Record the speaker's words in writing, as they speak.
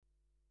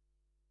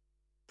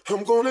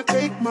I'm gonna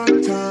take my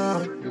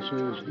time. This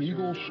is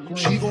Eagle Scream.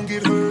 She gon'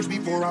 get hers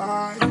before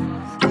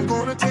I'm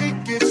gonna take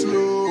it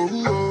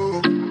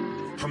slow.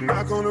 I'm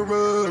not gonna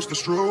rush the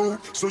stroke,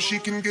 so she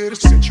can get a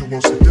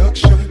sensual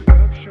seduction.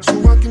 So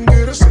I can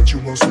get a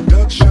sensual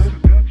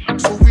seduction.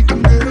 So we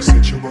can get a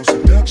sensual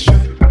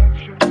seduction.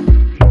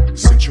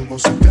 Sensual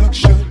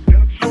seduction.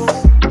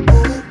 Oh,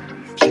 oh.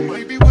 She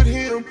might be with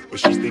him, but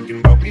she's thinking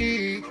about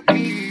me,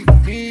 me,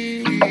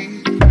 me.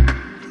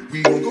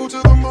 We gon' go to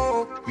the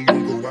mall, we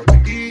gon' go out to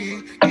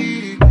eat,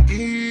 eat,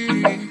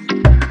 eat.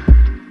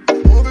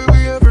 All that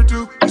we ever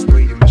do is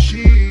play in the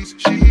sheets,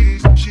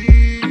 sheets,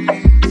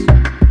 sheets.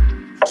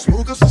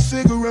 Smoke us a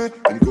cigarette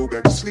and go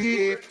back to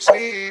sleep,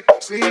 sleep,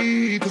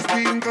 sleep. Cause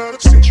we ain't got a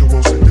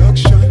sensual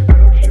seduction.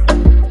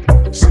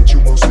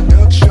 Sensual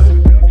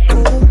seduction.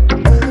 Oh,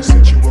 oh,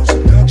 sensual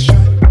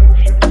seduction.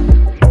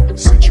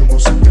 Sensual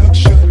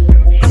seduction.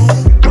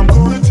 Oh, I'm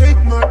gonna take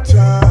my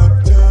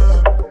time,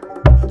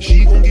 time.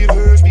 She gon' get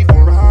hers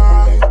before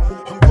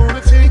I'm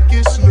gonna take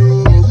it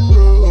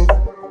slow.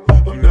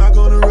 I'm not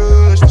gonna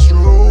rush the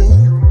stroke.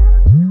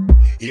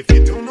 If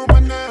you don't know by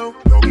now,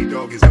 doggy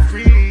dog is a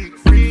freak,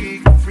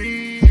 freak,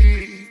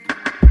 freak.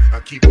 I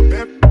keep a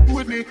pep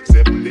with me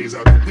 7 days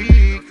out the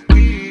week,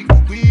 week,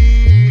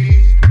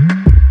 week.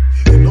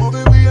 And all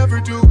that we ever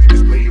do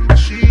is play in the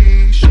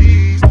sheets,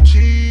 sheets,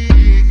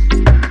 sheets.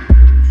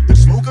 Then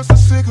smoke us a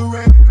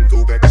cigarette and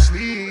go back to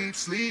sleep,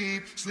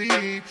 sleep,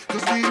 sleep.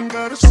 Cause we ain't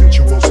got a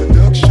sensual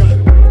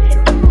seduction.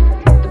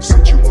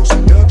 Sensual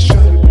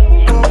seduction.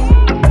 Oh,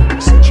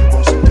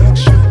 sensual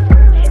seduction.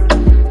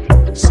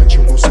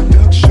 Sensual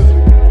seduction.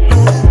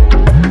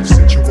 Oh,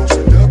 sensual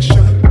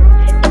seduction.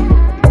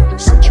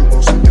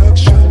 Sensual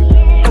seduction.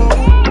 Oh,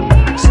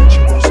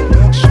 sensual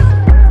seduction.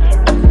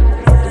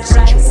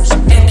 Sensual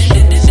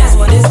seduction.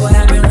 This what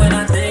happened when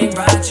I think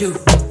about you.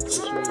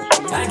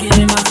 I get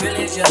in my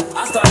feelings, yeah.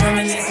 I start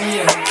reminiscing,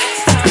 yeah.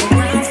 Stop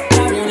around,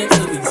 I want it to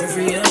be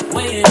different, yeah.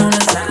 Waiting on the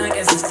sign,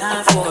 guess it's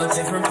time for a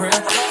different prayer.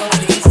 Oh,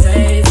 please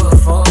favor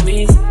for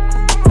me.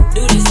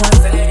 Do this one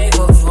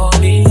favor for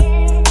me. I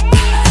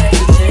had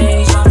to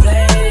change my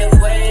play of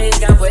ways,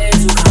 got way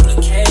too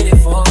complicated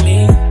for me.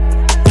 I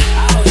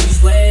hope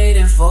she's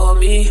waiting for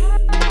me.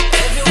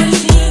 Everywhere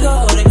she go,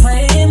 they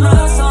playing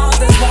my songs.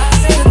 That's why I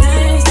say the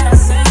things that I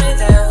say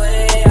that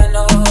way. I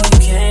know you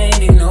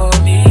can't ignore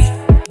me,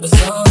 but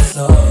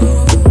so,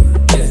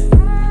 yeah.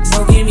 So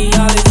give me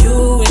all of you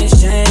in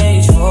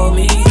exchange for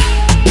me.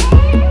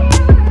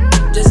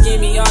 Just give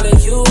me all of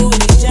you in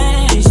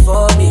exchange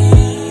for me.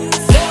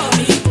 For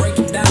me, break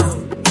it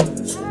down.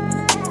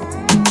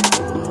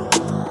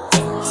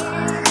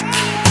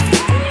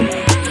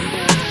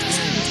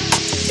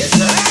 Yes,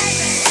 sir.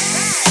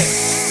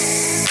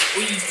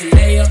 We used to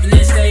lay up and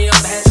then stay up,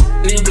 had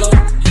then blow.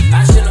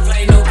 I shouldn't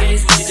play no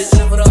games, but you just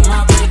leveled up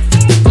my brain.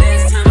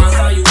 Last time I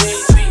saw you in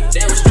sweet,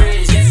 that was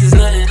strange. Guess there's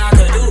nothing I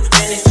could do,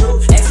 and it's true.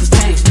 X's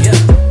changed, yeah.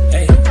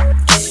 Hey,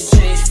 guess you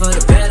changed for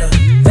the better.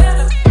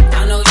 Better.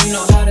 I know you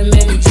know how to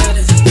make me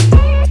jealous.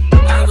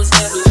 I was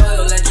never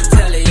loyal, let you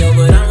tell it, yo,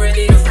 but I'm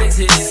ready to fix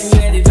it if you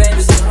ready,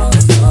 baby. So,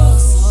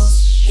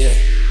 yeah.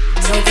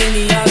 So give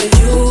me all of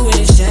you in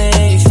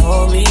exchange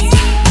for me.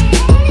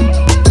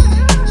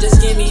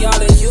 Just give me all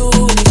of you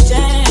in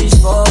exchange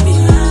for me.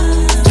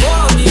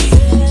 For me.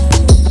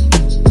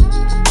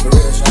 For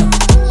real, shot.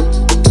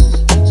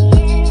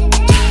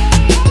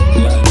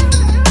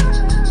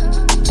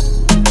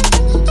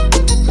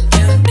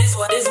 Yeah, this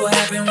what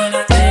happened when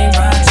I think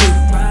about you.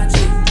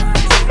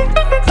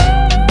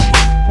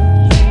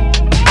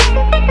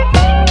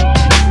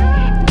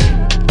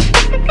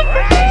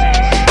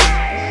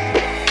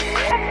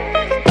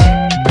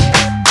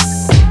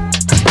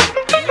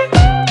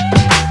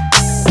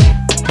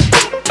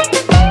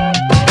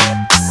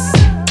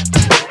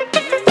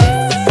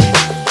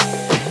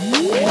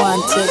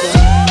 One to the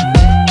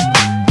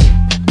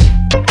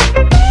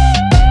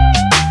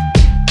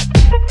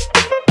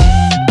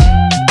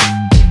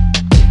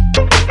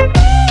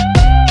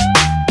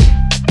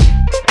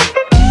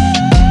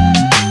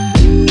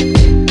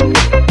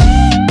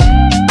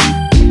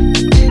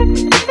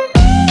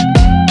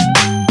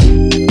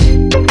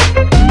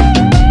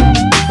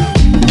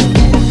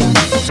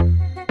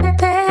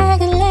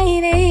Bag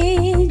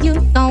lady, you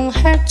don't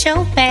hurt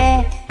your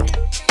back.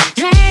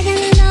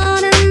 Dragging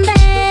on them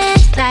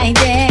bags like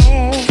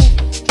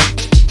that.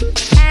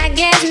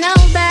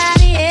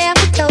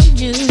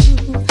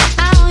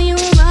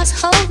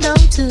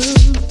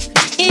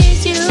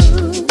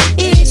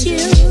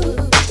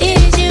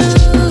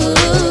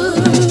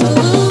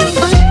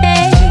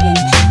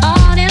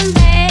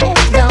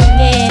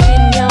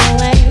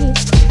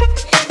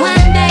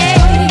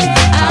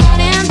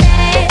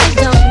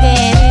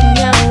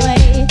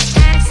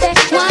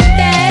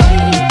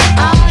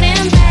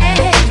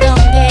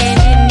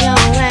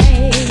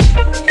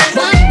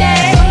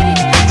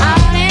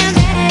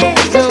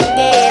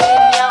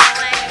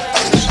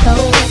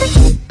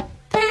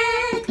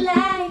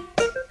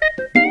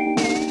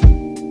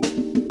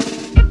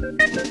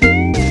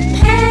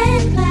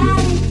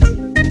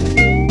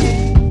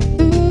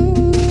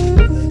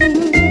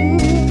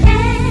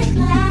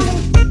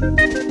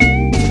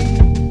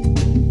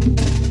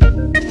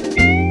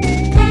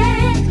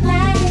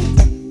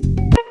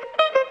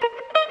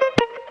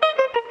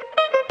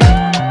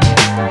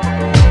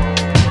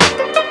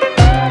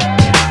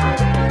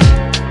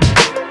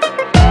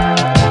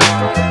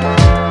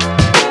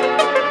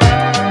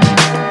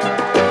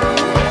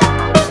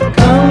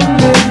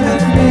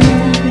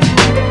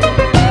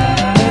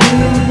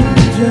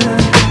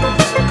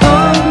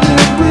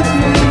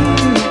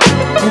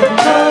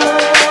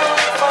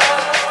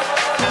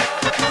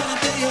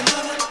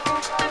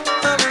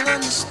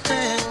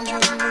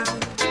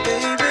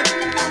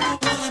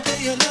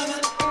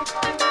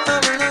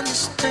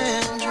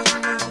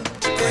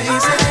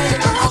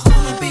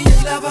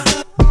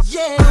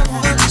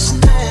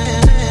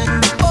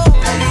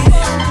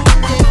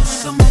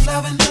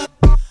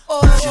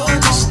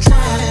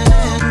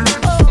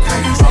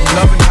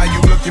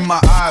 My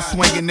eyes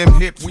swinging them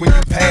hips when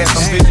you pass.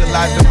 I'm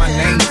visualizing my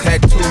name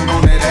tattooed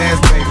on that ass,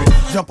 baby.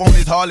 Jump on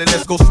this Harley,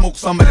 let's go smoke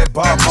some of that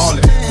Bob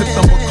Marley. Sip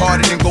some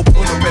Bacardi, then go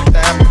pull up at the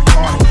after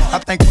party. I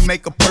think we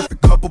make a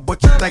perfect couple,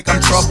 but you think I'm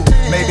trouble.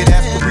 Maybe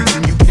that's the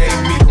reason you gave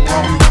me the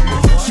wrong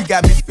number. She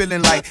got me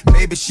feeling like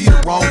maybe she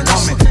the wrong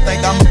woman.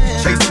 Think I'ma be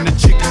chasing the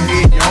chicken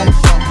head, you own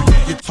something.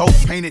 Your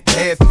toes painted,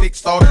 hair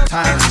fixed all the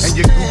time, and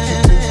your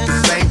Gucci boots the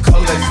same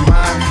color as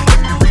mine.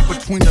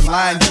 Between the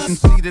lines, you can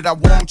see that I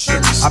want you.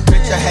 I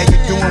bet you how you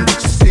doing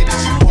what you said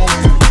that you want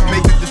to.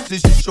 Make a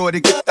decision sure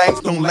that good things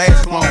don't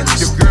last long.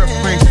 Your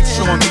girlfriend keeps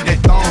showing me that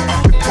thong.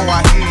 Before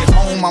I head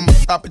home, I'ma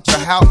stop at your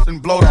house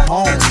and blow the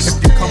horn. If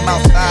you come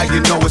outside,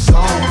 you know it's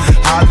on.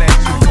 I'll let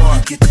you for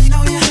get to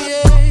know you,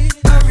 yeah.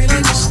 I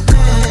really want to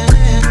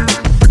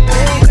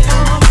baby,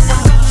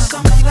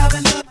 some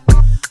loving,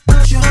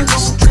 but you don't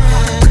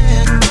try.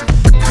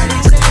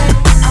 Crazy,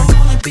 I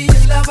wanna be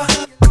your lover.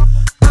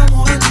 I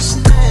wanna just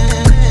know.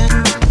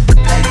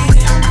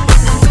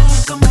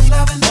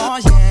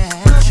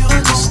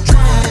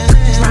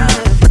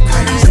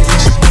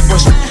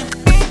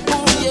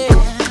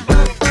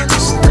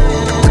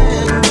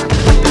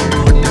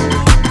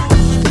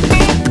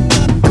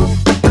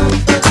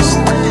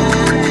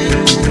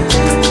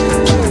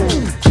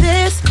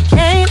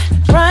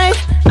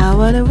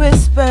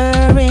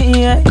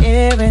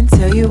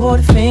 All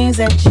the things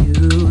that you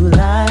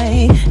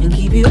like and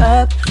keep you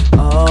up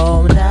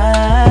all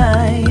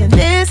night. And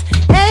this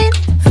ain't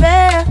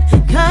fair,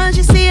 cause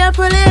you see I'm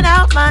pulling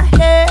out my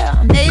hair.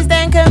 I'm dazed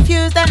and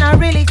confused and I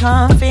really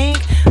can't think.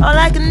 All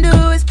I can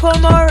do is pour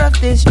more of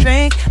this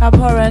drink. I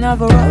pour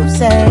another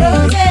rosé,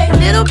 a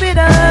little bit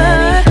of,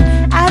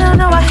 I don't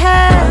know, I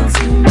had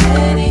too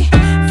many.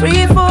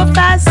 3, 4,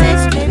 5,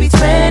 6, maybe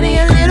 20.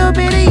 A little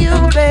bit of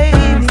you,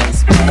 baby,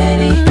 that's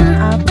plenty.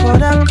 I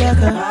poured up the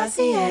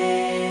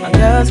Cavassier. My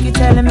girls keep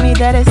telling me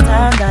that it's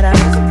time that I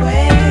was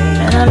away.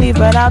 And I'll leave,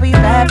 but I'll be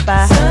back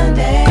by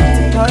Sunday.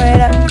 Pour it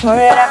up, pour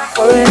it up,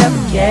 pour it up,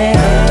 yeah.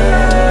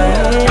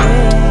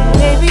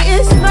 Baby,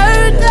 it's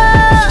murder.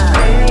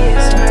 Baby,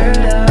 it's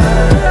murder.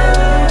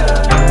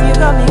 You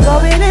got me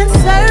going in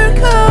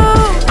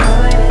circles.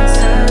 Going in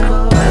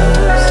circles.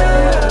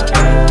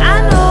 I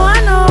know.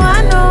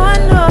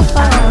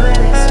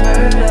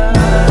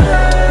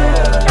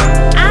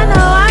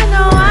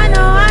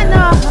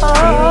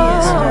 Baby,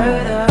 it's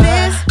murder.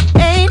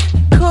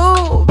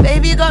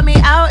 Got me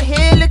out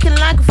here looking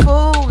like a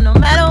fool. No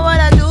matter what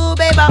I do,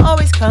 babe, I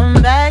always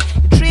come back.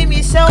 You treat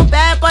me so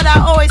bad, but I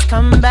always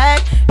come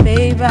back,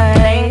 baby.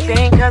 Ain't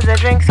think cause the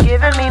drink's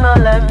giving me more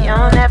love. You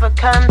don't ever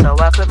come, so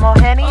I put more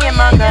Henny in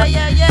my cup. You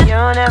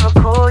don't ever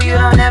call, you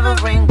don't ever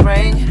ring.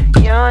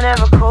 You don't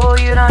ever call,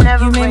 you don't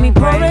ever ring. You made me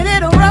pour a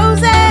little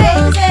rosé,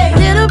 a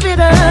little bit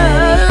of,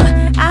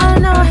 I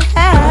don't know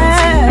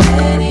how.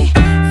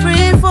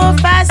 3, 4,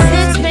 5,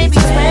 6, maybe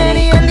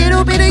 20. A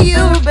little bit of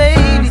you,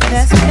 baby,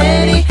 that's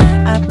plenty.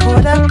 I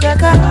poured up the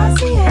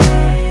Cavassier.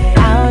 I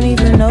don't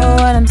even know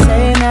what I'm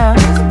saying now.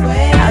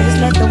 I just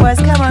let the words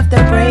come off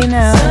the brain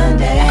now.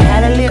 I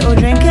had a little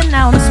drink and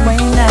now I'm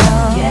swaying now.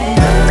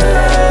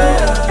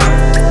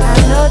 I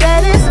know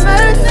that it's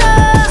murder.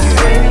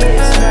 Baby,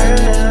 it's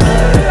murder.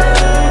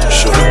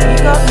 You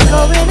got me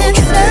going in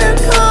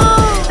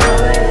circles.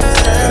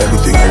 Got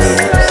everything you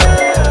need.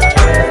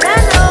 I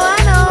know.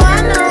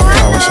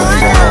 Promise I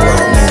ain't gonna hold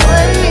out, man.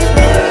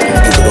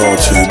 I'll give it all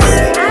to you,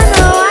 baby.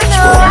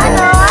 I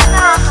know.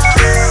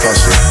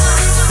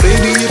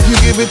 Baby, if you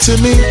give it to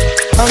me,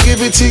 I'll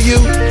give it to you.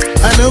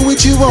 I know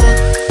what you want,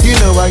 you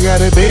know I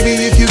got it.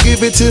 Baby, if you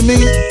give it to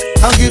me,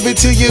 I'll give it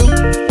to you.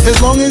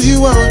 As long as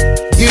you want,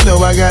 you know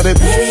I got it.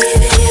 Baby,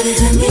 if you give it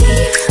to me,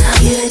 I'll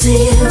give it to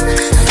you.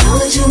 I know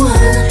what you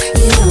want,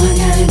 you know I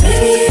got it.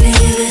 Baby, if you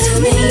give it to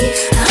me,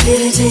 I'll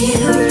give it to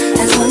you.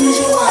 As long as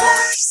you want.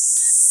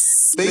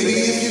 Baby,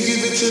 if you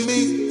give it to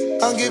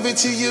me, I'll give it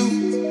to you.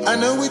 I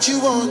know what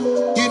you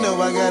want, you know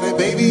I got it.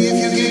 Baby, if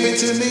you give it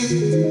to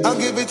me, I'll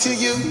give it to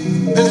you.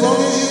 As long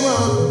as you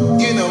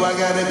want, you know I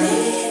got it. Baby,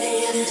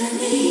 if you give it to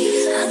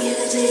me, I'll give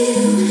it to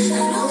you. I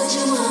know what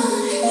you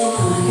want, you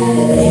know I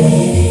got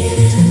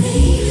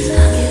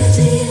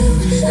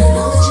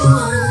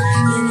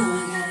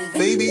it.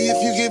 Baby,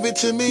 if you give it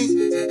to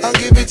me, I'll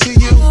give it to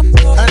you.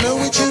 I know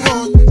what you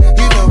want,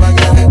 you know I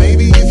got it.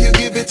 Baby, if you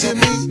give it to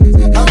me, I'll give it to you. I know what you want, you know I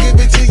got it. Baby, if you give it to me, I'll give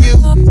it to you.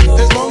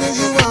 As long as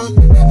you want,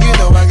 you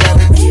know I got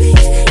it. Baby,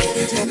 if you give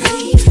it to me,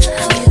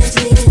 I'll give it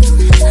to you.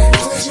 I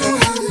know what you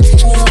want,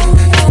 you know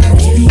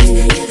I got it. Baby, if you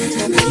give it to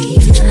me,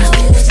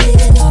 I'll give it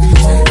to you.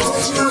 I know what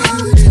you want,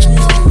 you know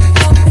I got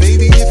it.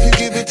 Baby, if you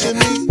give it to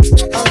me,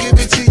 I'll give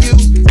it to you.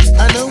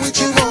 I know what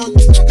you want,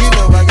 you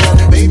know I got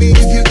it. Baby,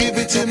 if you give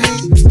it to me,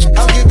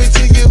 I'll give it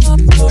to you.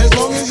 As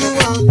long as you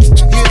want,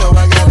 you know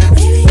I got it.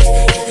 Baby, if you give it to me,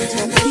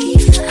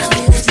 I'll give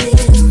it to you.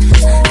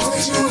 I know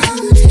what you want,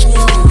 you know I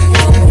got it.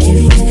 Baby, if you give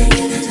it to me,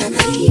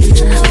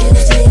 I'll give it to you.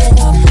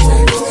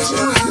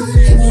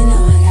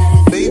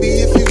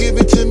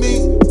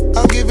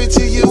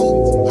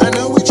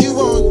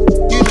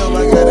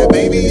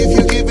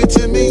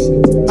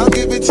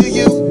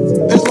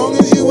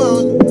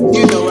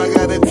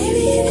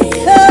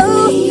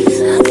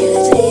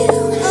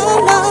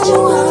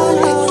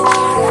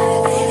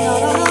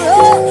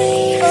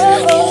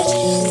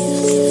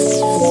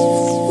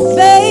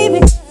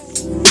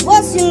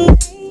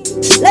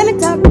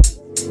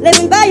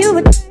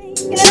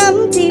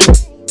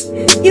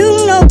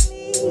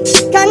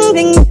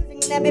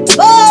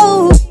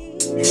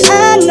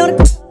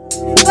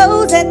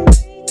 close at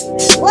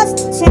 3. What's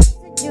the chance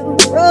of you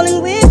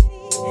rolling with me?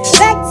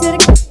 Back to the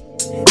crib,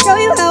 show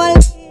you how I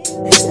live.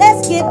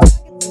 Let's get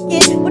talking,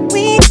 get what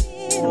we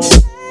did. I'm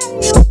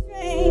buying you a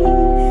drink.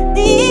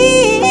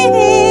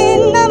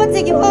 Then I'ma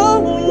take you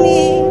home with me.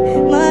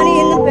 Money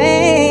in the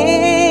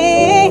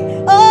bank.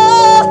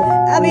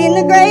 Oh, I'll be in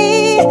the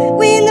grave.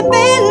 We in the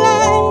bed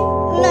line.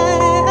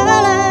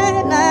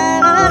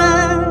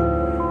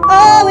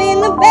 Oh, we in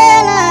the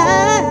bed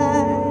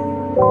line.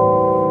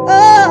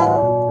 Oh,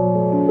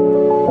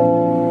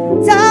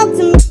 talk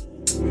to me.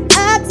 I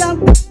talk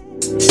back.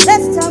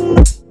 Let's talk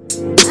more.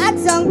 I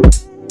talk back.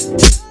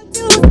 Talk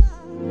too long.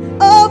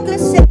 Oh,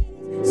 cliche.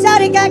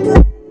 Shawty got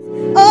class.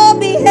 Oh,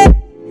 behave.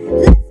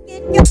 Let's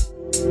get going.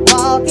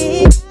 Walk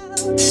it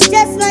out.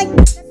 Just like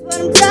that. That's what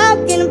I'm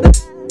talking about.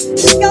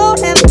 We gon'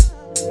 have fun.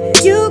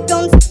 You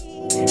gon' see.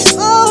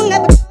 Oh,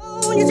 never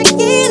known you should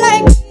get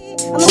like me.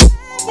 I'ma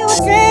buy you a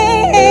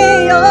drink.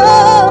 Oh,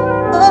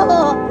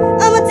 oh,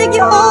 I'ma take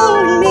you home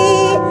with me.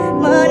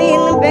 Money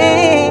in the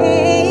bank.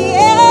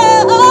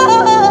 Yeah,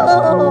 oh,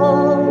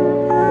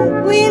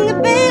 we in the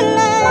bed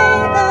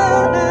like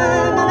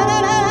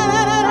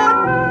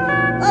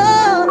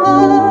oh,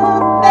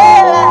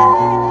 bed like.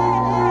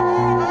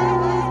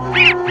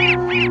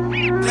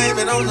 Blame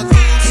it on the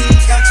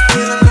goose, got you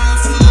feeling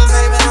loose.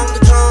 Blame it on the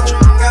drunk,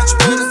 got you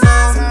in the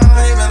zone.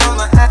 Blame it on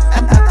the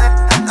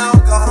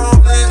alcohol.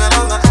 Blame it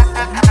on the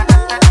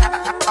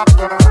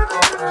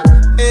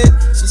yeah,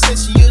 she said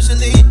she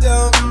usually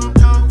don't,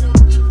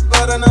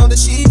 but I know that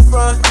she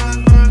front.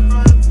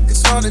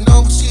 Cause all they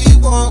know what she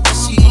want, but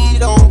she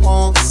don't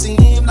want.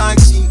 Seem like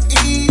she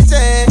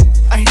easy.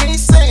 I ain't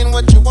saying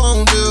what you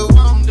won't do,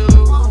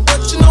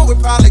 but you know we're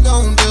probably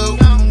gon' do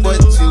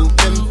what you've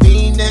been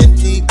feeling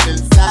deep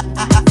inside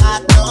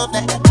of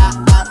that.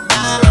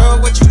 Girl,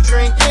 what you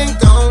drinking?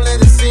 Don't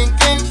let it sink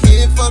in.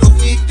 Here for the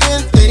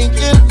weekend,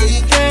 thinking we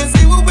can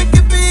see what we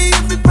could be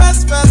if we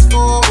press fast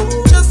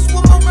forward. Just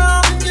one more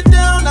round and you're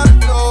down, I'm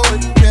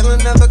going. Fill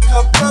another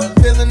cup up,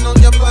 feeling on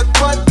your butt,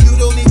 what you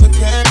don't even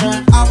care.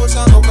 I was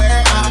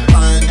unaware how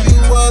fine you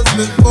was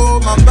before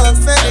my bus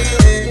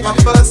said, my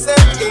bus said,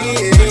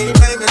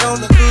 blame it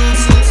on the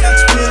goose, got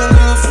you feeling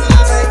loose.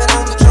 Blame it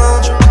on the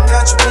drunk,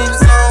 got you in the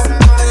zone.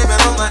 Blame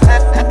it on the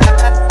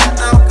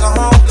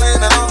alcohol.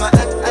 Blame it on the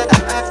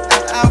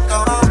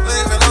alcohol.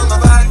 Blame it on the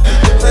body.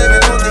 Blame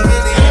it on the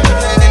Henny.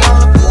 Blame it on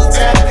the booze,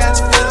 got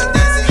you feeling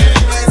dizzy.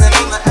 Blame it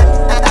on the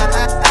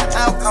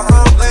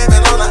alcohol. Blame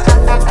it on the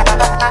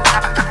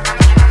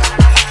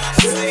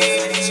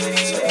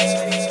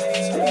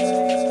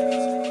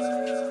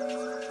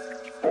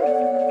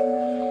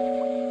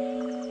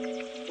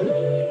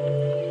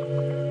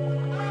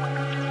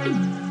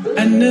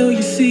I know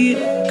you see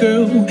it,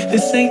 girl.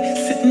 This ain't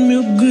sitting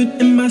real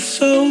good in my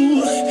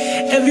soul.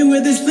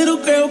 Everywhere this little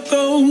girl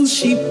goes,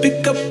 she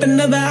pick up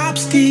another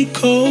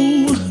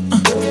obstacle.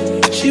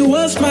 She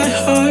was my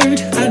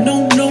heart. I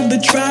don't know the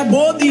tribe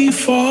or the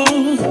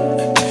fall,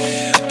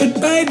 but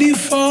by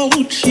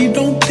default, she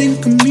don't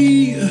think of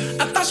me.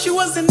 I thought she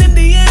was an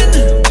Indian.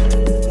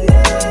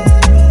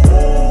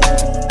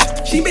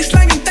 She be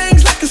slanging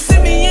things like a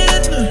simian.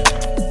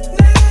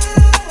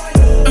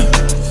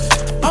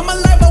 All my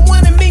life I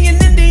wanted me an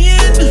Indian,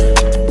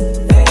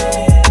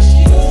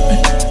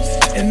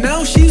 and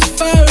now she's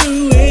far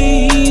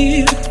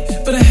away,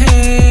 but I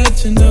had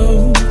to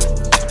know.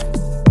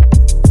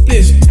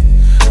 Listen,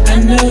 I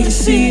know you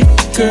see it,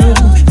 girl.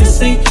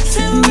 This ain't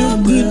sitting real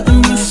good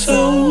in my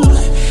soul.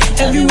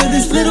 Everywhere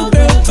this little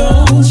girl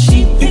goes,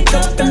 she pick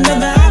up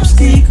another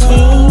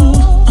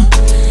obstacle.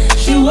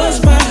 She was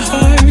my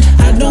heart.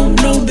 I don't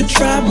know the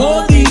tribe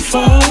or the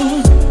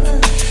fall,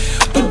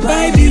 but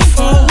by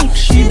default,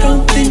 she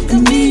don't think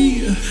of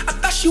me. I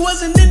thought she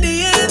was an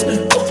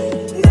Indian,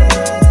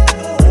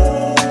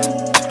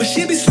 but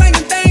she be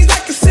slanging things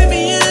like a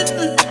simian.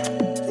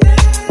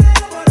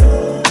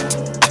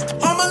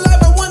 All my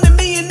life I wanted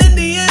me an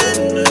Indian.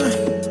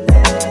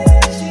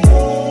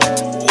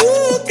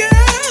 Ooh,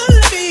 girl,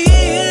 let me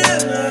in.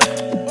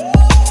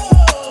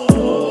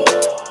 Oh.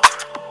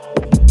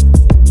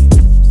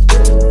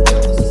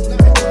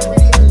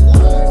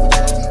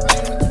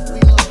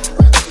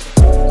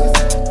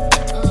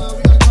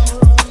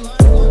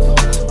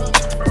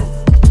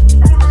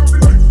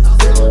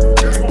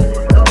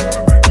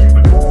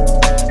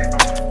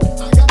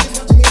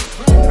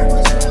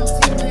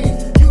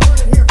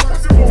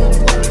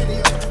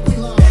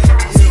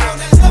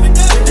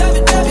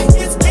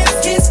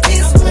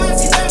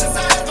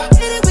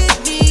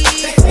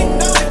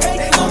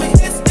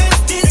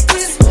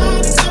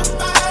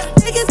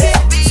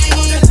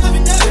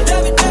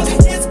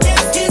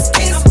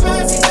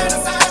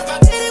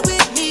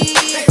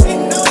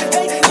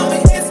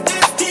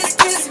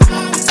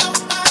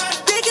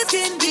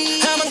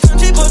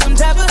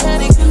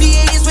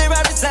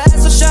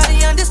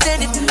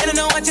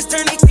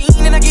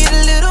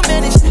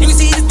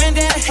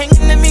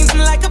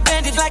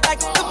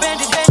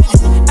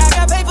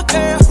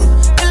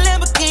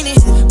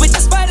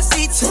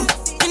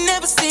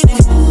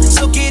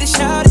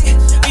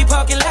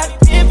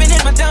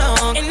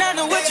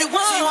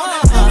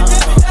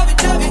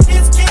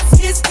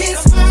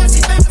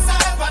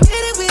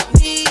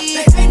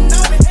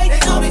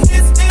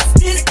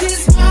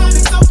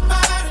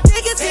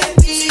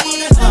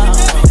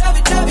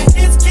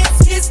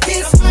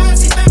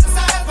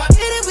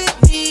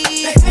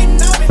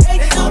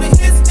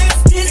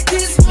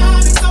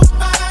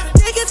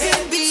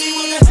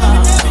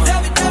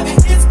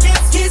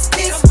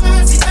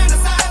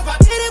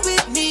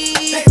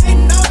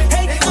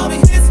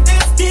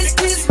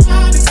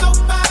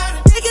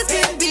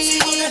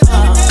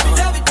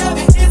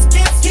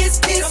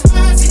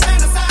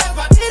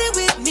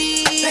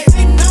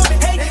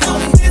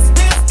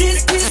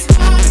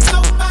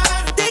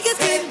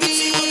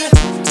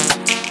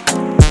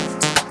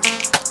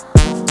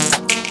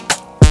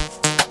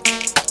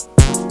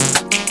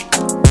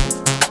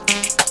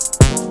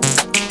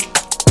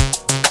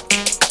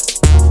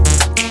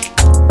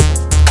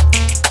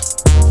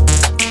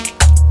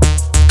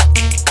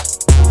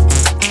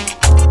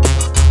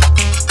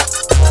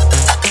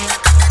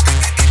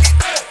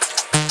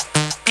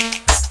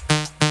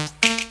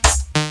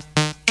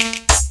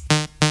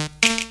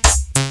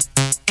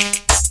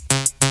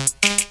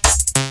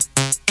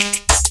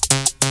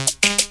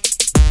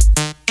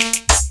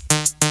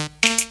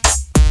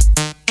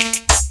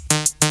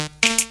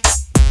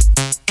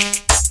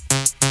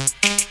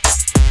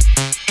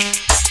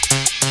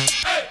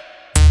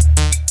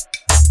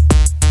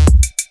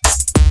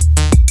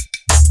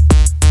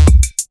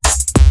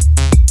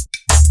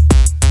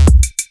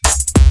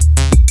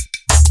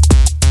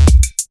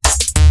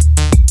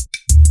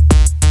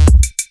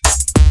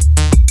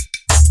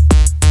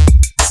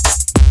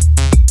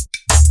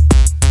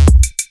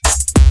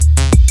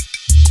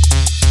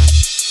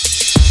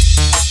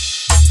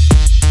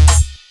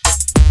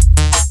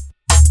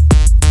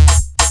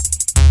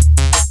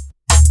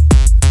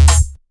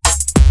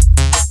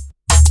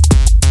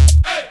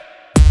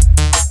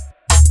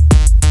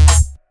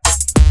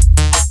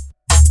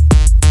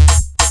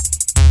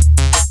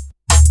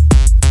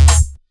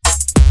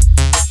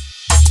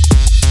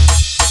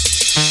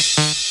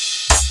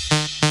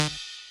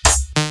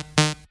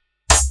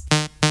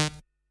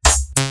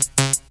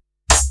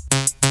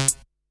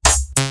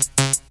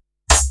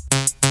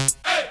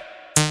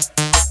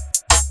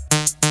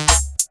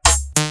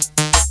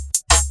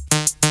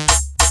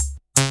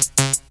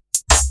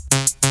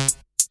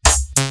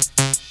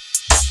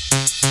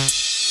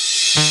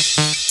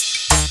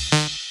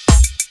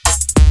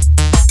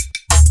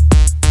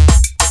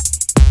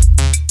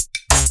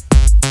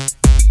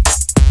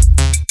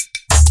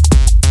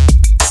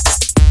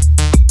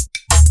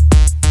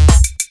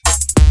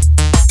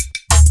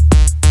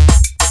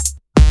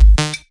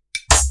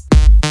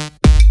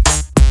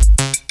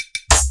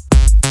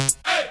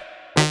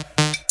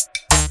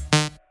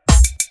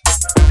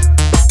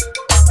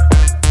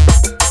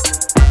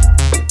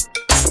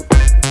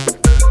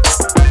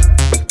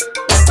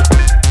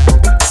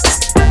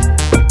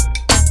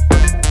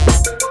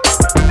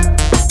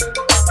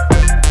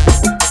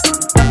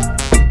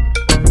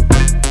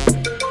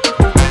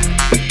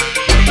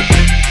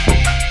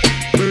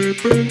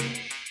 baby.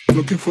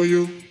 Looking for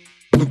you,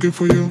 looking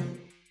for you,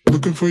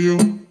 looking for you,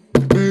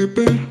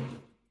 baby.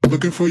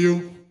 Looking for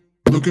you,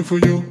 looking for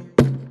you,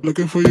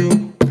 looking for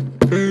you,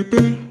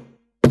 baby.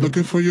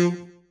 Looking for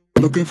you,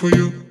 looking for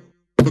you,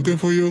 looking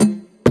for you,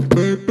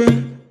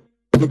 baby.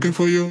 Looking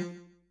for you,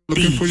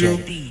 looking for you,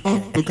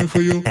 looking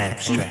for you,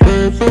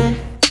 baby.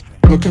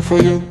 Looking for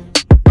you,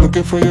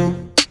 looking for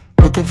you,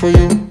 looking for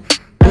you,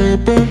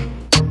 baby.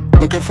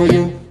 Looking for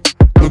you,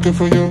 looking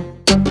for you,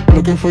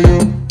 looking for you,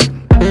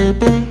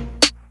 baby.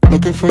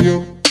 Looking for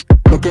you,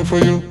 looking for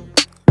you,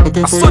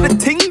 looking for you. I saw the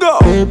tingo,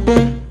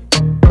 baby.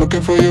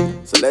 Looking for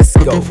you, so let's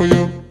go. Looking for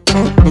you,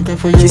 looking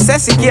for you. She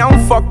says she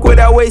can't fuck with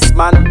a waste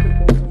man.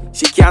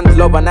 She can't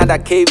love another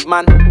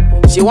caveman.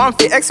 She want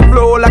to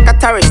explore like a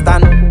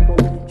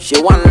terroristan.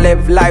 She want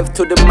live life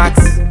to the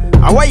max.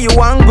 And where you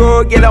want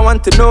go, girl, I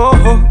want to know.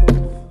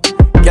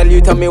 Girl,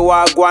 you tell me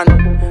what I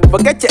want.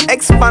 Forget your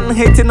ex-man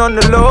hating on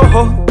the low.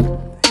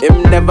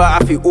 Him never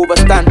have to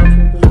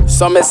overstand.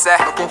 So me say,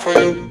 looking for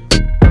you.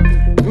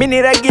 Me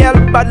need a girl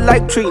bad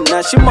like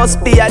Trina. She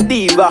must be a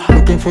diva.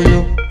 Looking for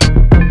you.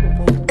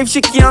 If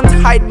she can't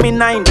hide me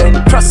nine,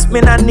 then trust me,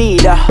 I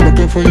need her.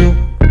 Looking for you.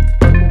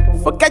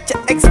 Forget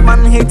your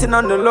ex-man hating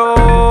on the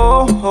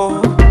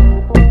low.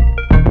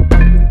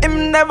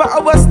 Him never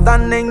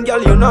overstanding,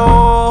 girl, you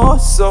know.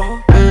 So,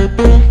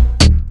 baby,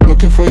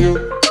 looking for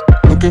you,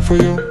 looking for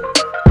you,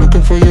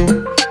 looking for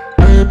you,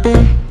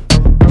 baby.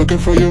 Looking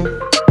for you,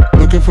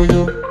 looking for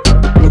you,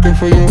 looking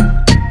for you,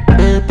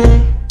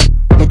 baby.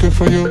 Looking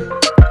for you,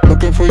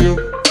 looking for you,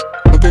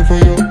 looking for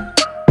you,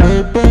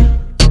 baby.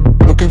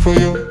 Looking for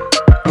you,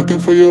 looking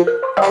for you,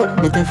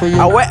 looking for you.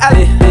 Away,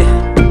 Ali.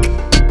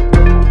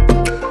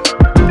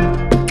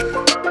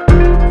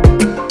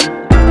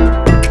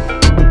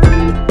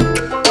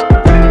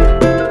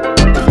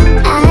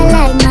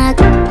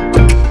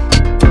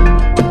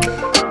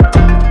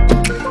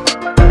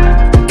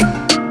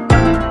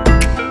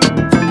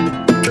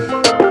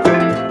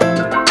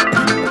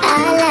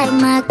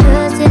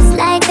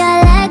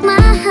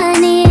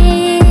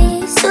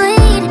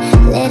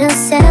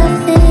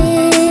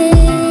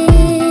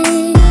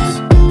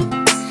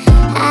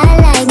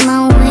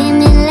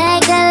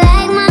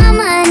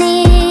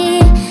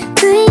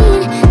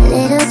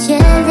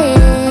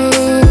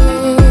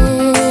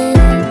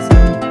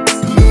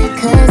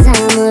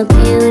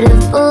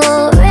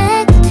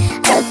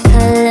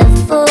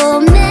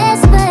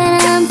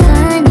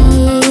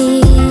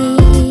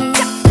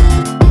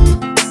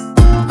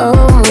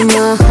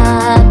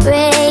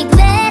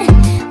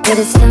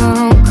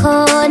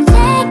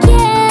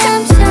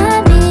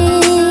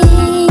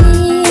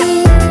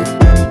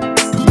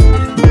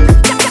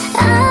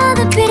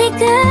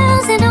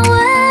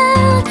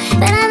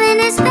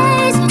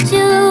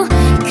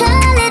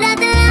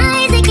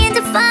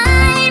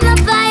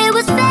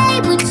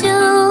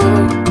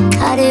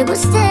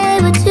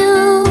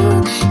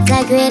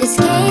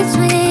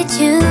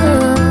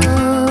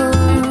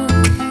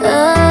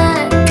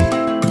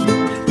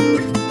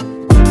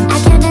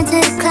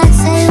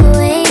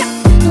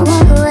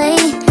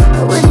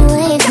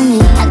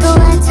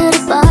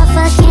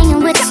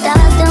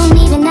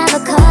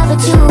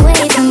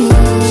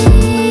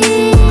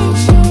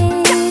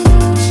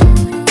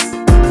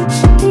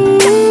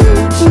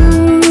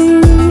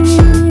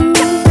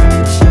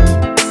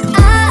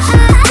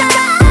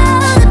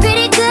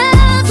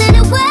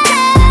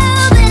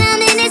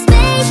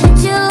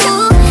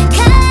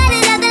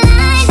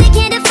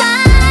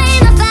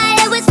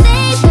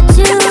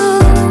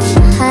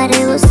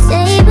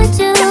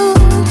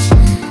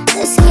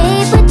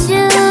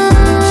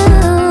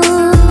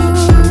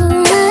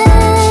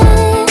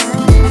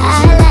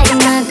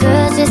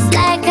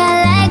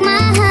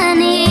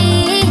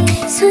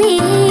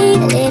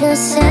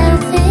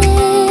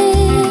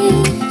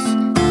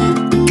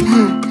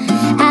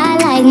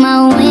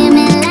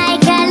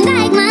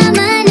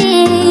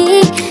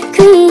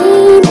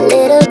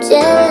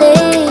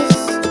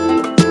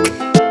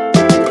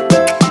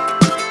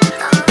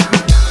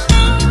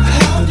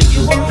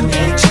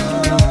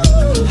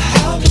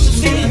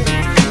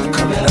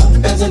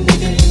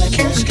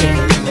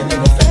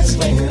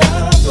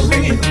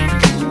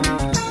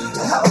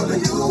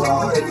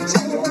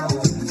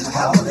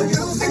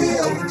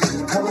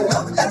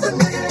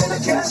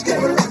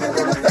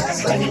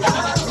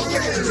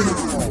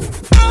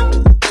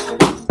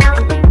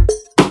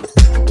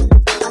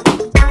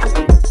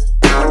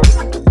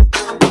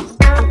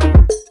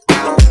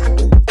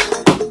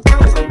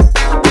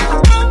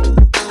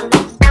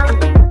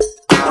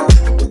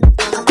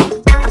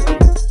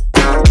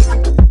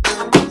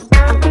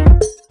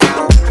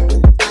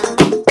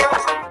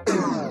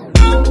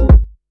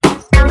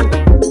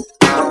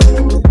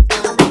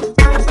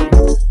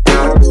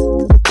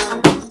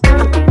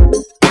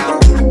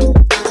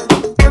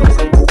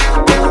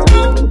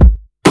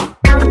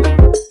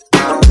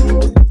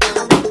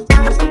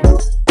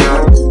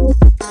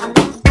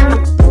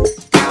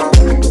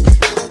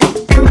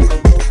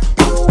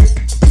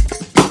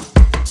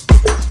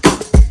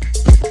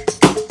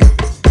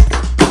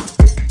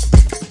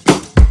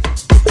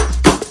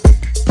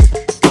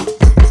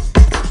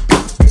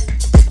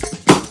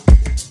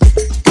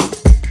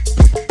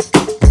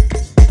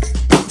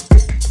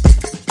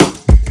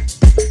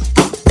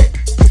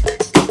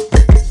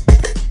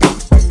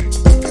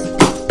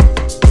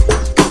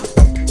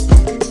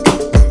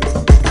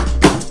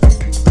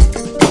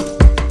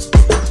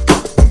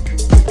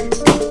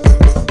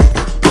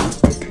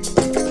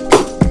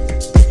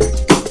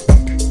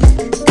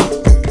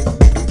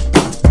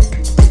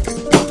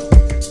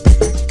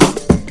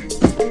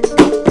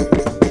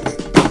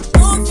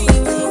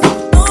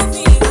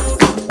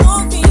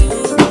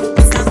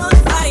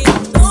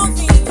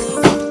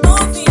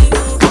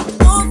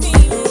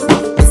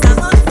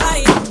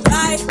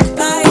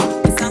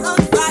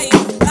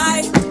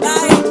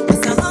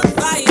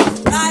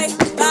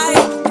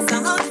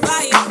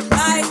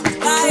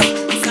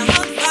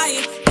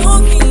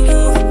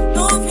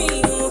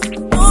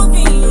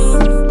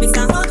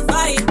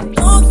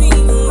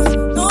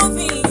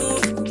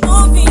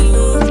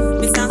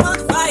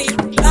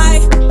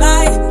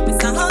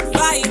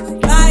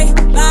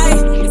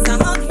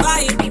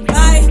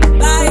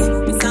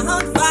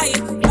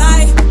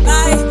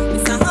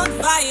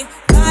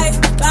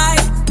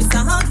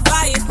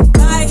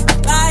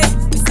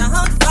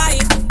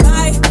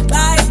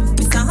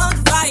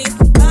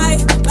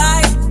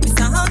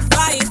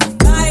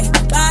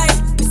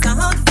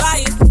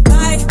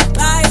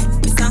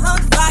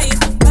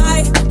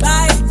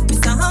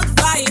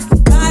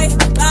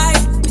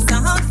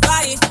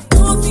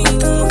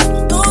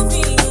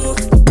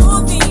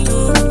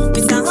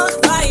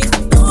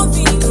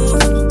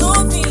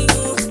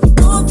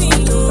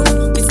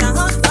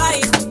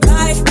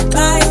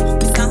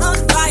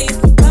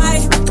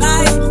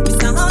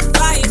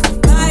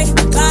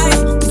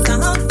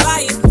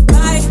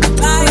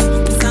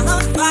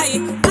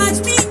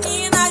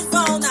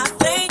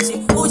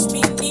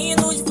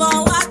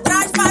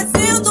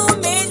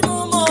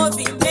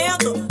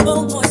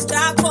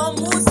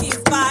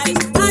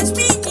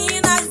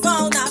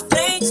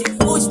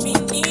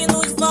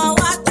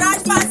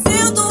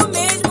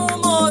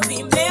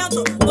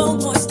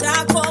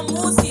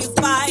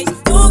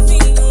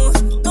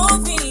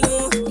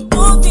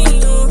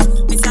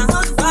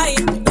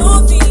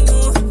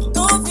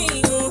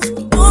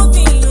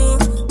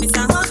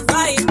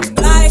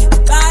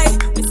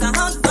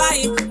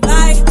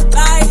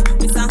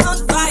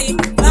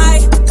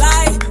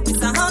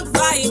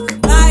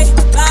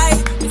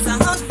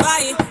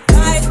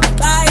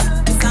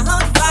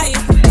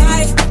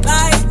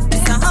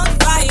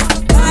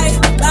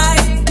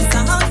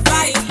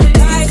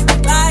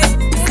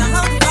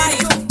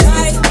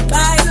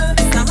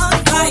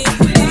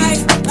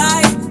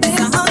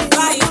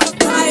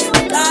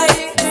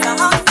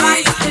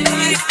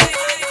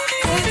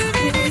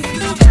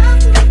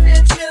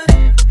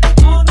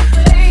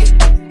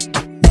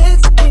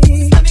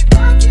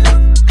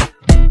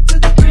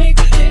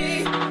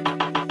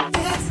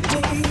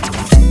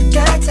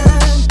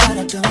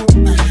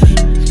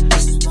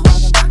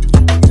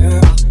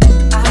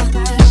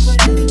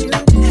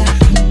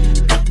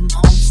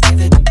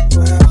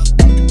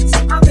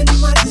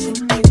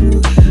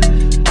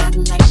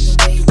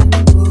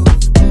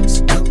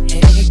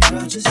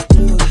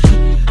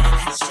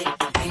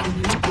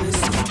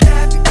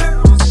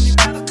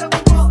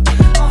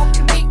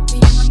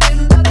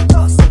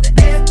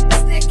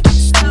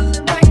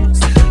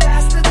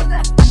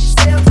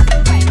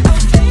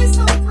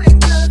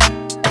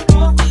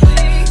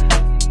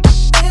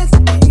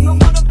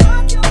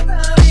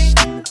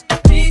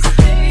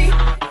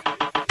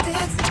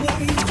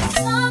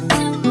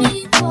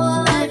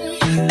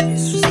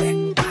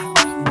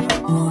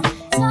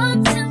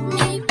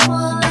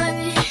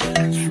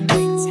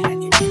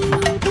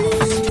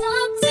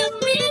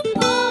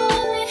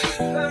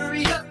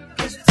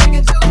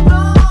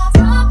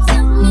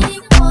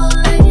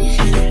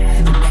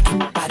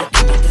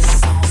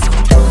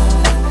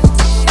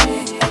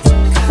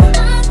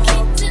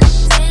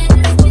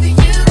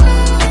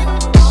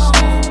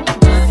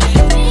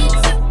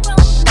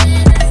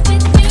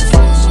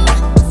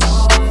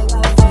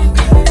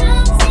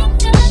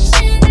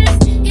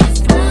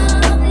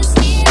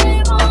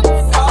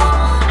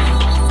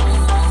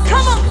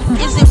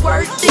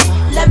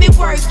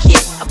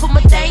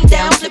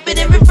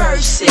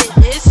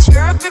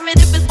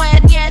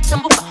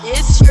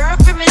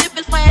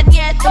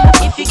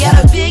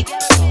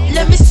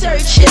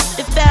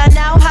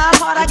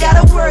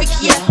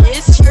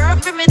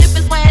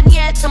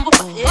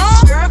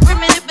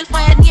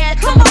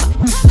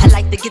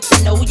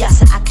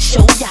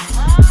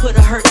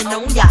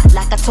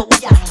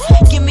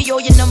 all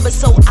your numbers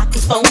so I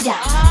can phone ya.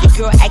 Your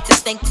girl acting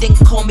stink, then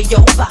call me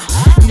over.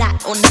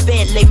 Not on the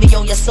bed, lay me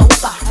on your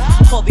sofa.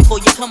 Call before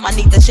you come, I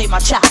need to shave my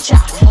cha-cha.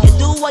 You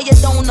do what you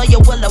don't know, you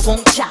will, I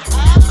won't cha.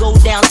 Go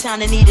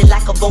downtown and eat it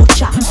like a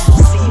vulture.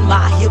 See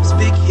my hips,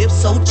 big hips,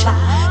 so cha.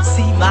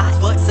 See my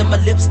butts and my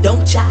lips,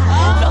 don't cha.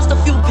 Lost a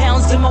few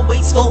pounds in my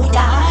waist, oh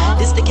yeah.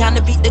 This the kind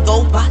of beat that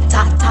go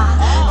ba-ta-ta.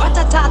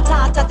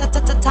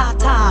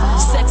 Ba-ta-ta-ta-ta-ta-ta-ta-ta.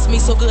 Sex me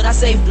so good, I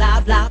say blah,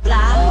 blah,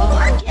 blah.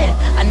 Work it,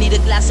 I need a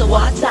glass of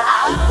water.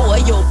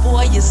 Boy, oh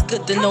boy, it's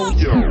good to know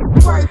you.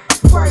 Work,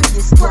 it's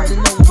good to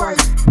know work.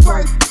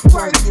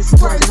 Work, it's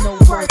good to know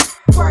work. Work,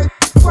 it's good to know work.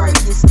 Work,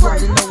 it's good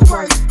to know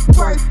work.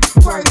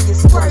 Work,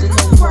 it's good to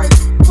know work.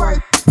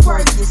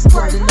 Work, it's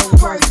good to know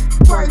work.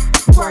 Work,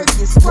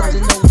 it's good to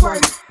know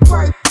work.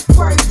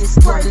 Work, it's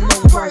good to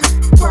know work.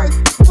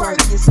 Work,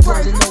 it's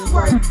good to know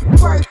work.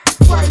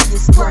 Work,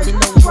 it's good to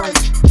know work.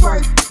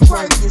 Work,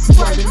 it's good to know work. Work, it's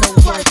good to know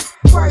work.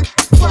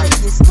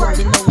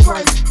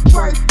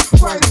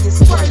 Work, it's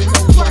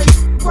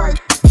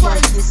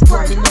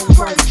good to know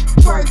work.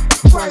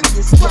 Work,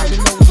 it's good to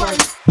know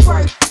work.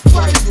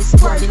 Work, it's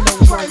good to know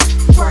work.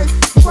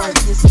 Work,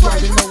 it's good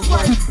to know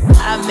work.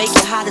 I make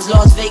it hot as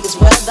Las Vegas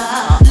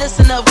weather.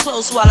 Listen up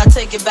close while I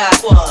take it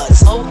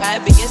backwards. Oh, I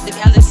begins to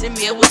balance in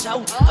me with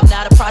you. I'm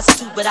not a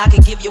prostitute, but I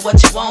can give you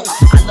what you want.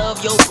 I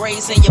love your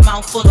braids and your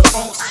mouth full of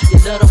phones. You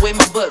love the way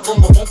my butt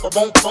boom, boom, boom,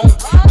 boom, boom.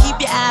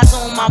 Keep your eyes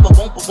on my boom,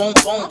 boom, boom,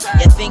 boom.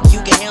 You think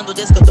you can handle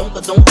this? Don't.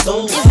 Is it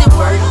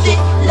worth it?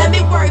 Let me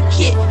work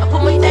it. I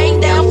put my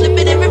thing down, flip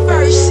it and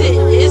reverse it.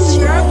 It's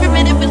your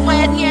primitive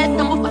and yet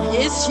number.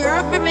 It's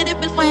your primitive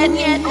and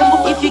yet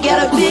number. If you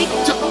got a big,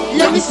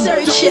 let me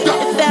search it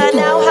and find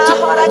out how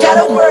hard I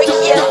gotta work.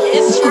 Yeah,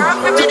 it's your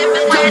primitive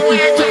and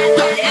yet.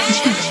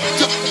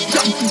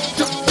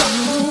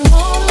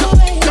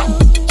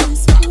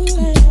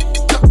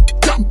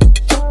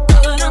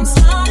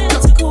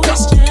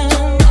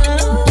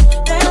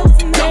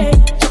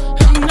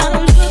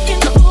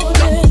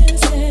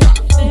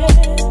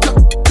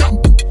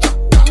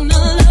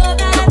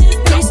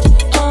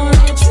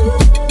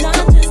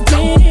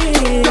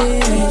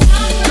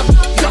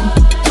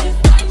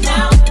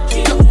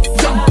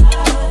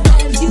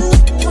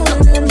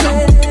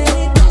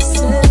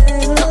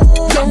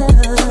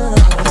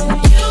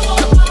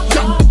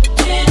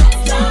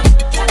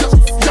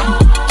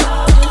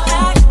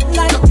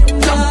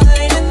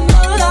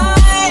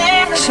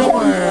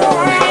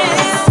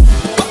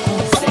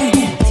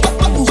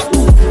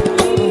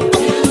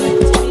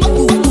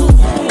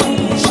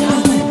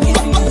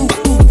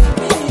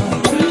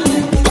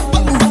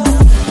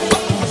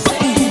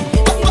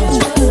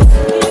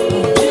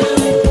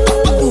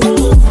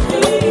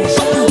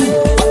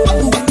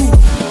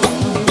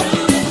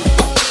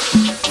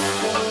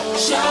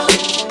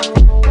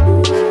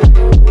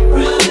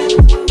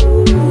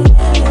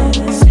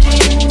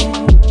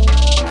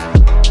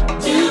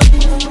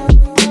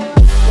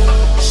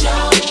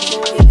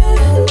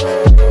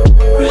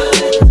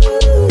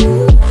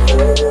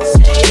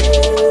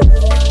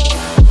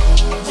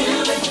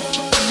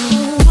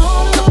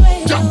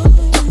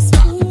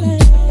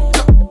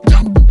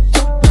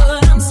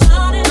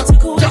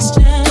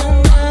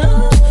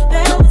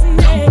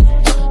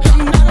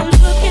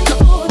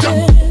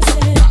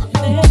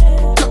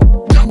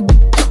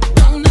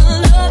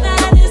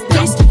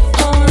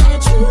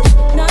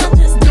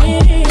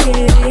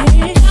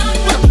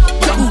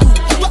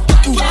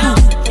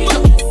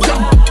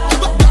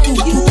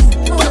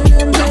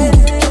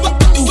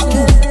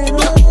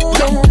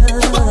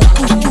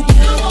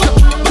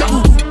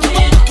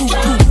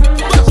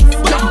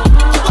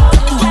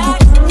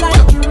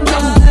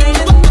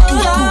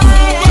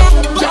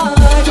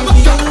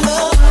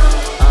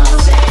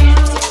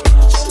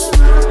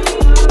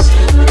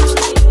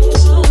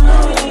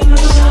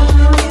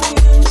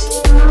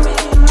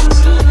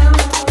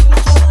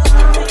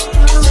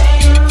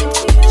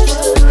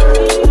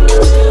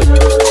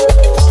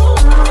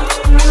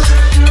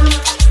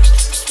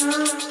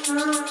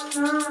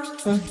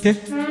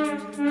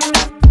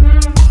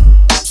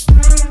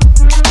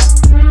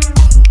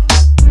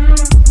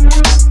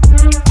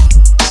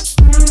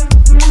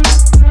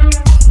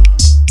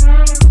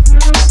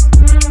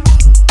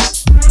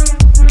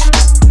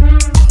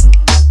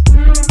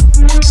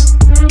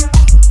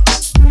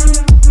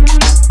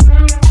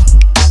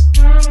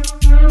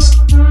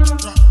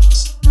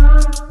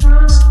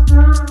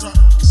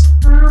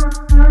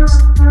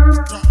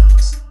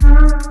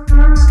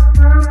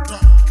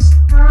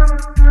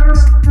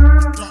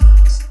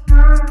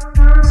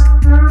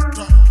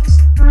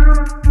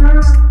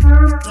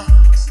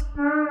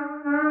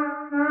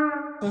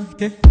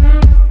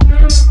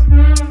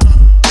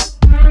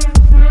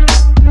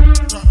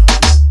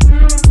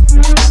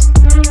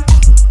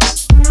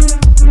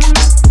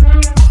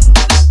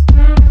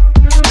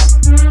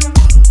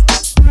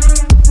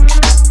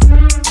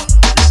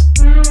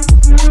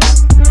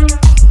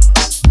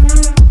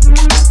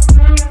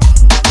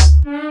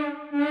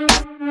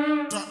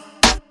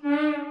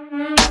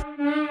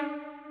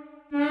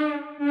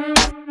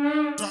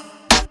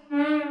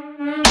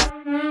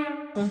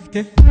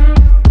 Okay.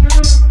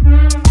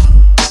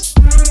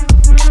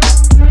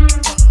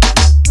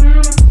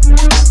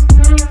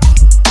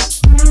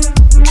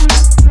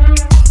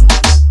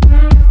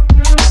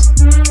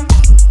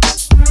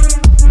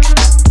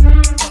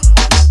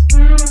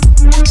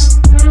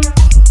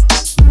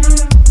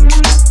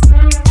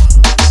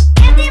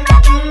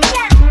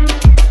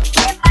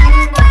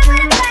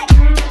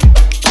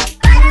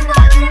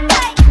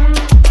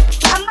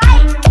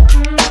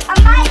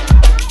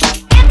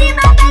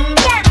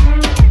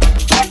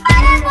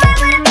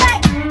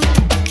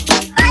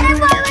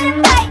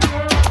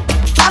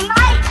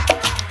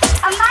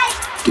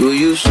 Do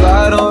you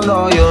slide on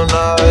all your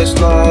nights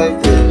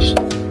like this?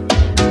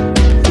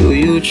 Do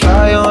you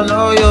try on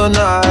all your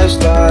nights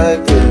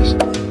like this?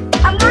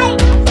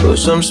 Put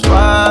some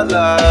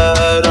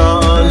spotlight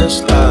on the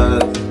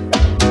slide.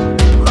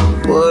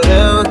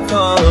 Whatever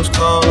comes,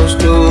 comes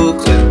too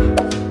clear.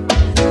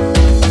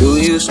 Do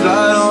you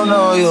slide on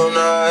all your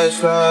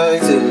nights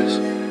like this?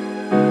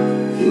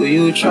 Do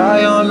you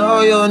try on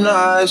all your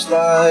nights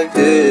like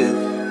this?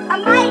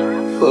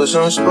 Put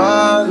some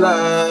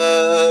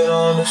spotlight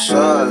on the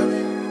side.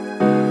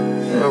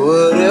 And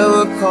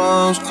whatever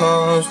comes,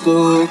 comes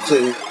too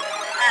clear.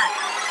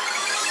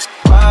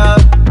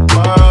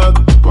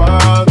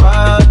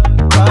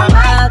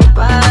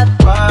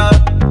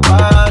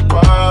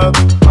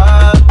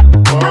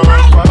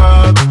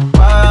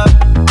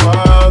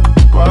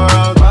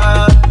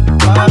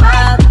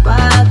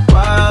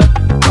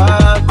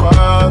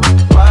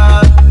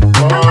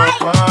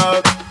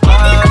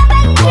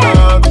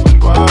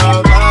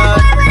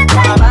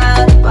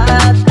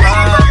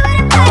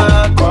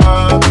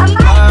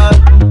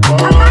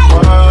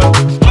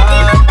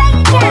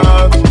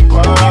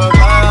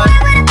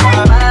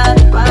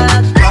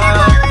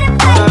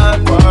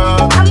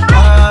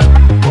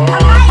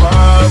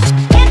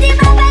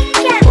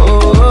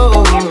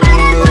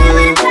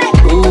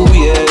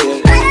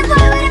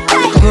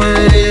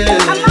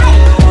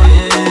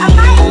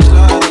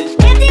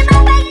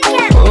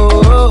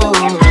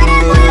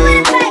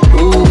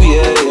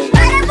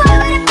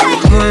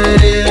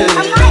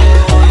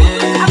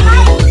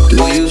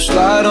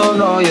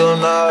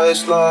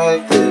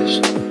 Like this?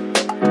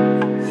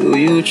 Do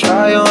you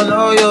try on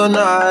all your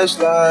nights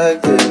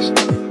like this?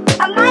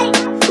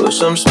 Put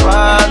some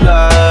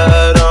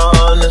spotlight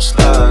on the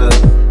slide.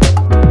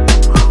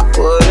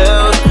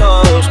 Whatever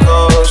comes,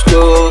 comes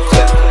too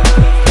clear.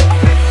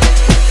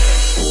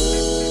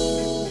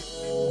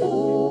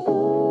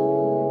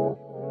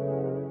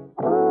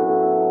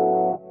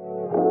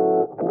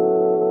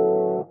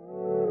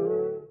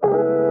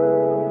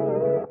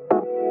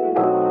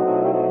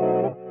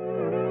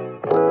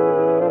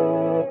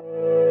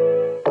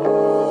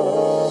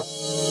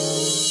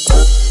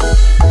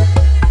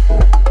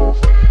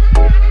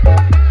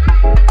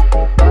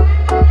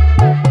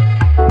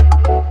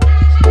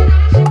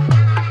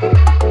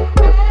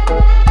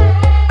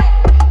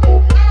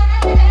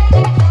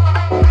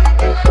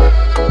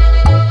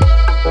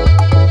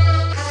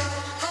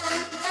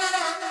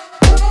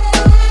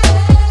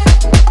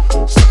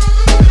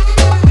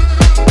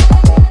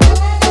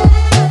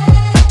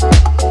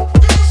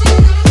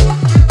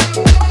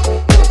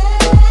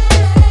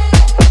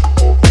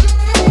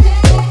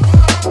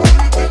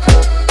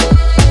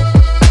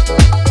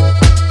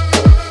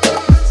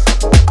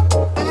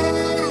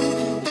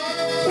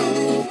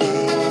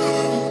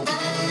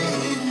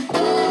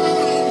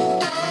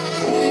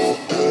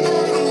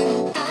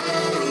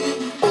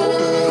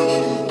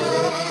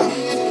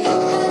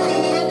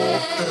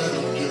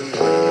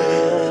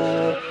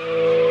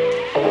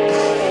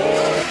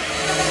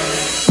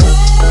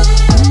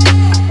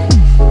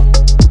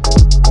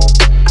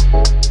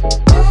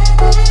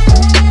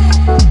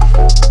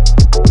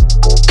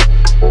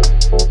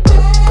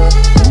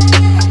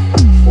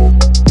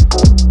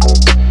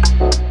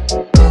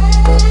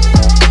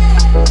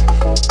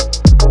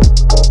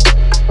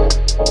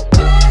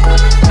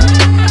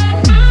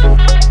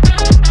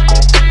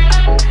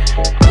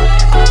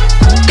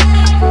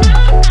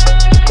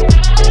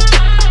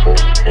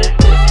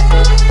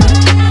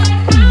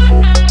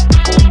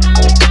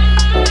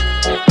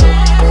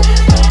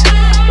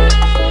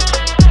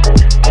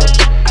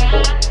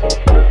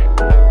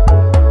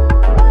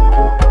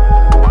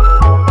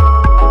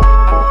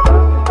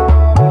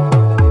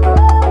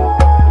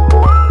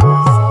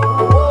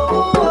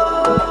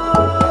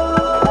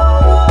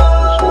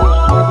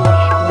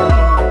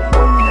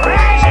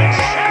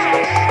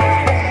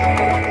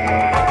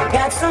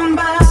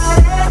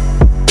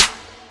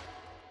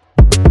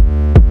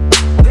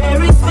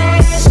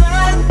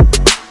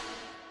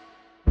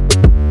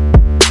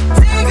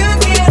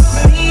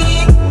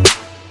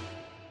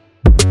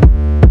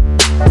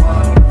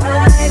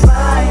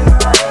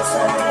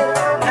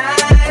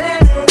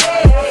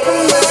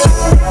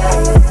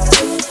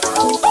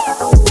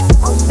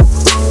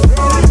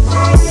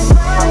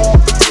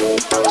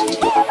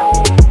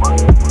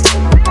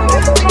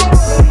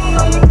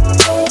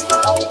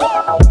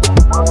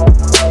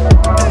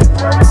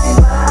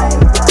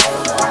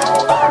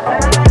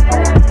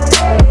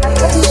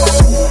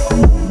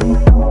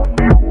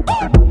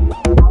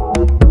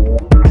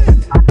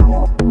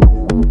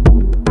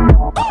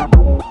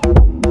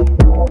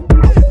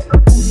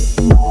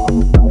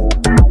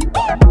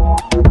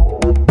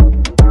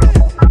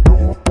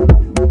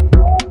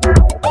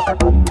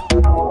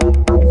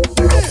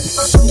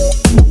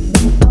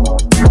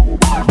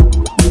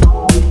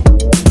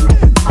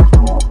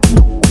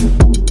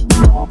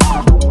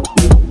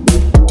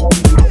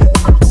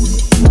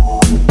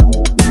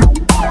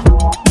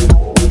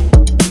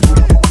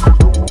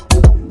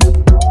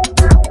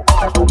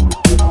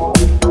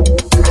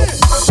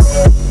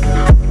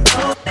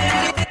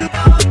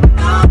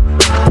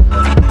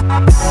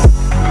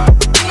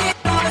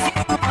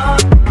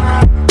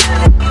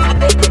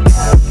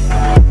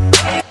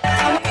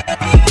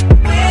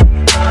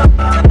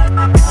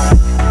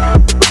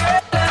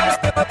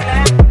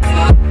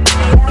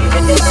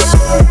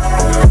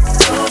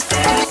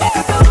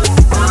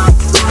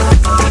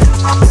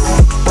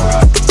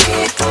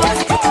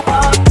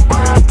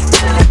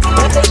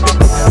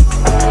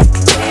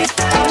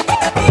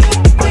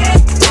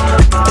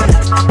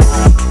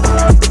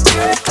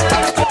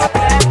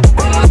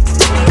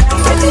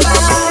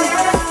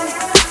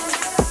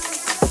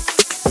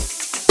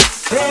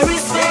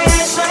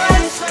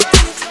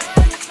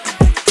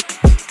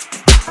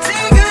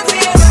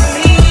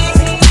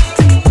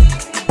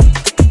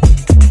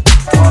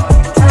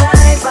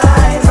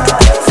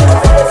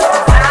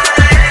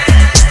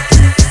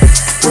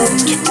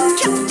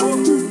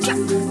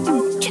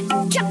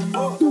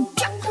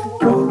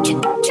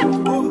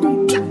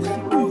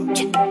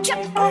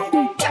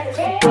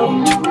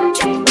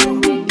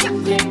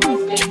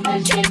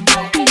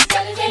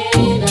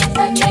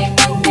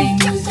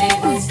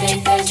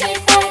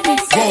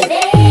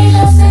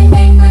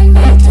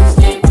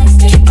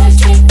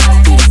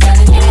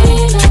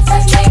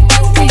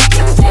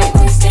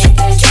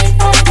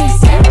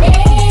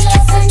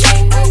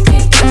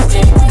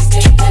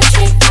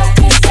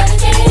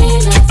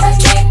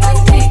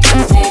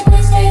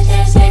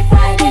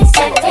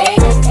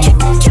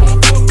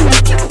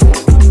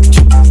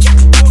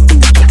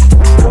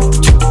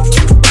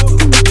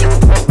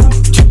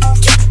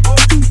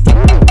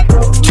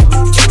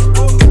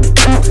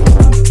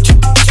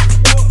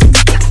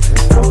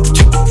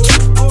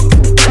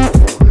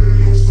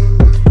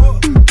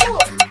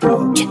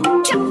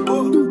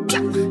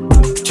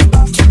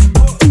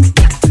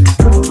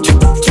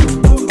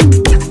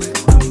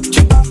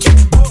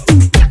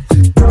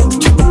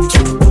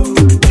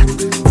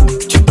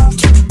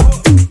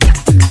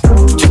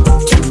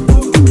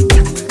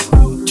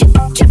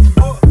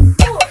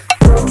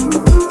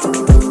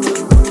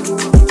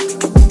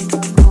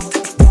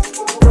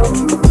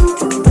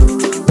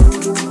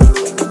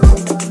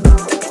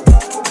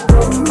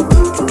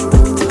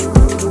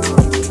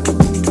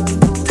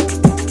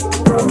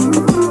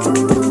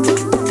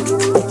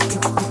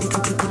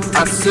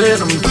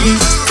 said I'm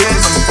geek and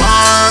I'm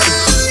party.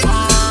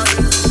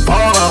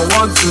 All I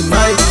want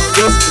tonight,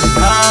 just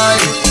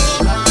tonight.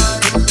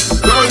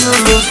 Girl, you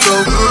look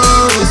so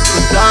good, it's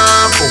the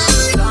die for.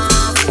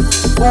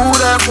 Ooh,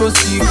 that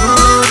pussy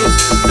good, it's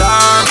the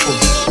die for.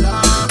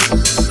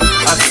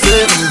 I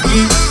said I'm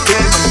geek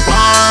and I'm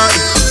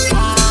party.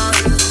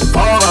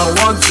 All I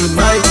want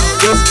tonight,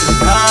 just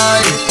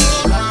tonight.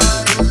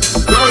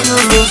 Girl, you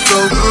look so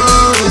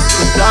good, it's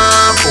the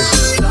die for.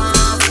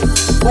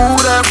 Ooh,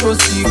 that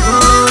pussy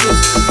good,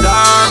 it's the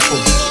die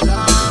for.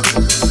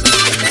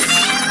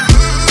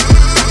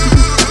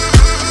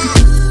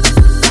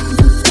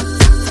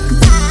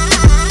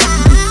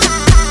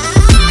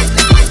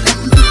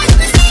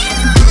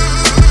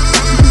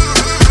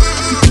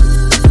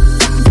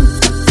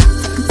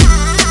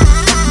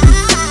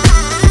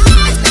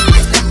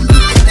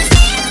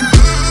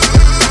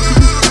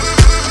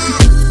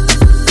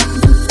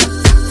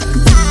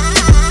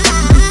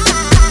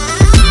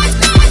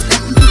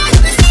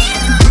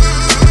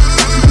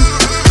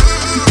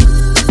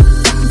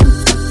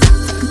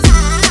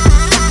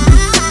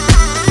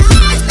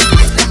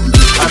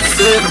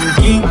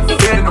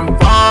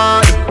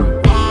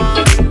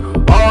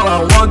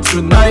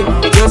 Tonight,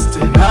 just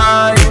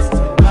tonight.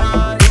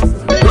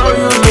 Girl,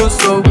 you look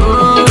so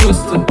good, it's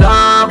the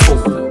die for.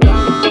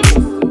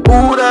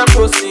 Ooh, that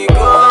pussy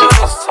good,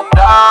 it's the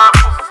die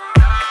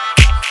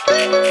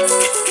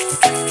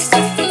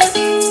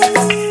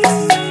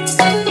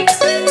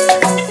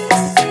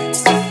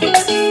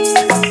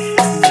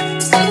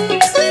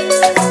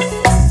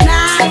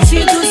Nath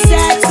do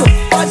sexo,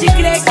 pode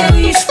crer que eu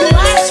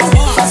esculacho.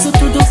 Faço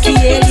tudo que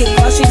ele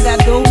gosta, ainda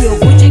dou meu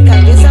cu de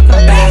cabeça pra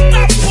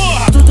baixo.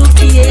 Tudo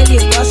que ele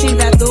gosta,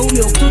 ainda dou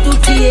meu. Tudo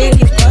que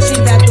ele gosta,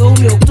 ainda dou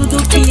meu.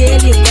 Tudo que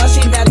ele gosta,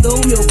 ainda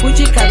dou meu cu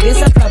de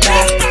cabeça pra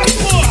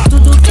baixo.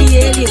 Tudo que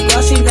ele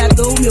gosta, ainda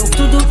dou meu.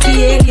 Tudo que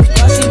ele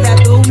gosta, ainda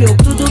dou meu.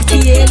 Tudo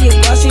que ele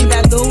gosta,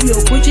 ainda dou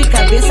meu cu de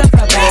cabeça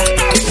pra baixo.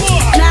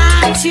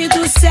 Nath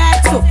do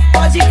sexo,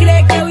 pode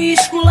crer que eu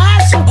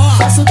esculacho.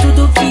 Faço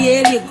tudo que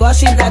ele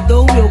gosta, ainda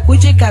dou meu cu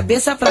de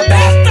cabeça pra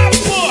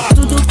baixo.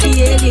 Tudo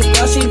que ele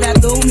gosta, ainda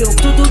dou meu.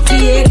 Tudo que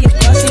ele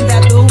gosta, ainda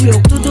dou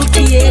meu. Tudo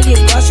que ele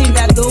gosta,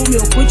 ainda dou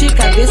meu cu de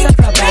cabeça pra baixo.